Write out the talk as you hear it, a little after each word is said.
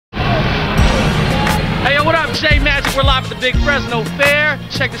Jay Magic, we're live at the Big Fresno Fair.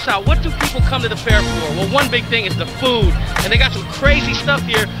 Check this out. What do people come to the fair for? Well, one big thing is the food. And they got some crazy stuff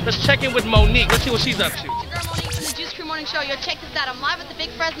here. Let's check in with Monique. Let's see what she's up to. Girl Monique from the Juice Crew Morning Show. Yo, check this out. I'm live at the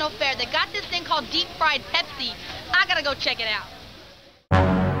Big Fresno Fair. They got this thing called deep fried Pepsi. I gotta go check it out.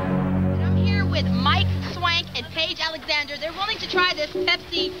 And I'm here with Mike Swank and Paige Alexander. They're willing to try this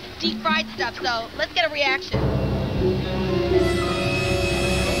Pepsi deep fried stuff, so let's get a reaction.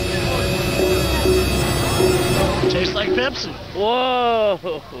 Tastes like Pepsi. Whoa.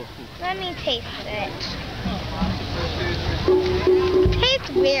 Let me taste it. Tastes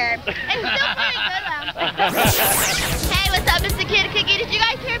weird. It's still pretty good though. Hey, what's up? It's the Kid Cookie. Did you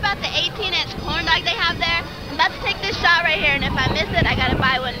guys hear about the 18-inch corn dog they have there? I'm about to take this shot right here, and if I miss it, I gotta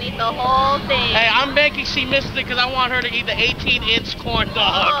buy one and eat the whole thing. Hey, I'm making she misses it because I want her to eat the 18-inch corn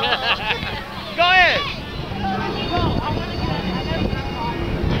dog. Oh. Go ahead.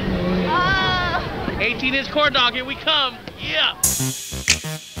 18-inch corn dog, here we come. Yeah.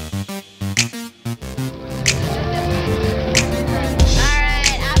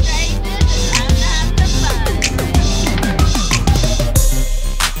 Alright, after I eat this, it's time to have some fun.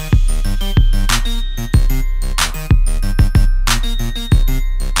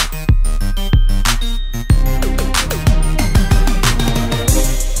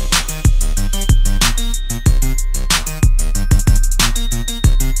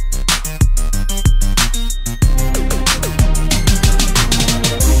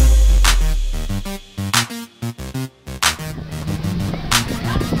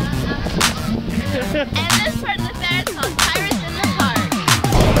 And this part of the fair is called Pirates in the Park.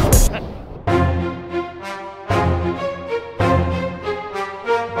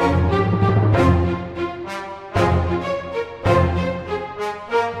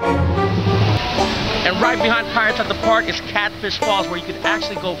 And right behind Pirates at the Park is Catfish Falls, where you can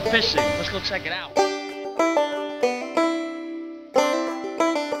actually go fishing. Let's go check it out.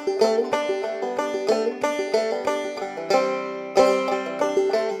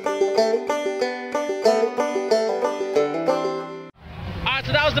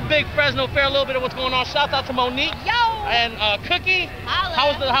 So that was the Big Fresno Fair, a little bit of what's going on. Shout out to Monique. Yo! And Cookie.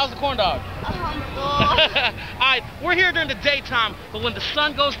 Holla. How's the corn dog? Full. Alright, we're here during the daytime, but when the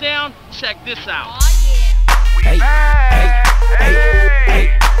sun goes down, check this out. Oh yeah. Hey.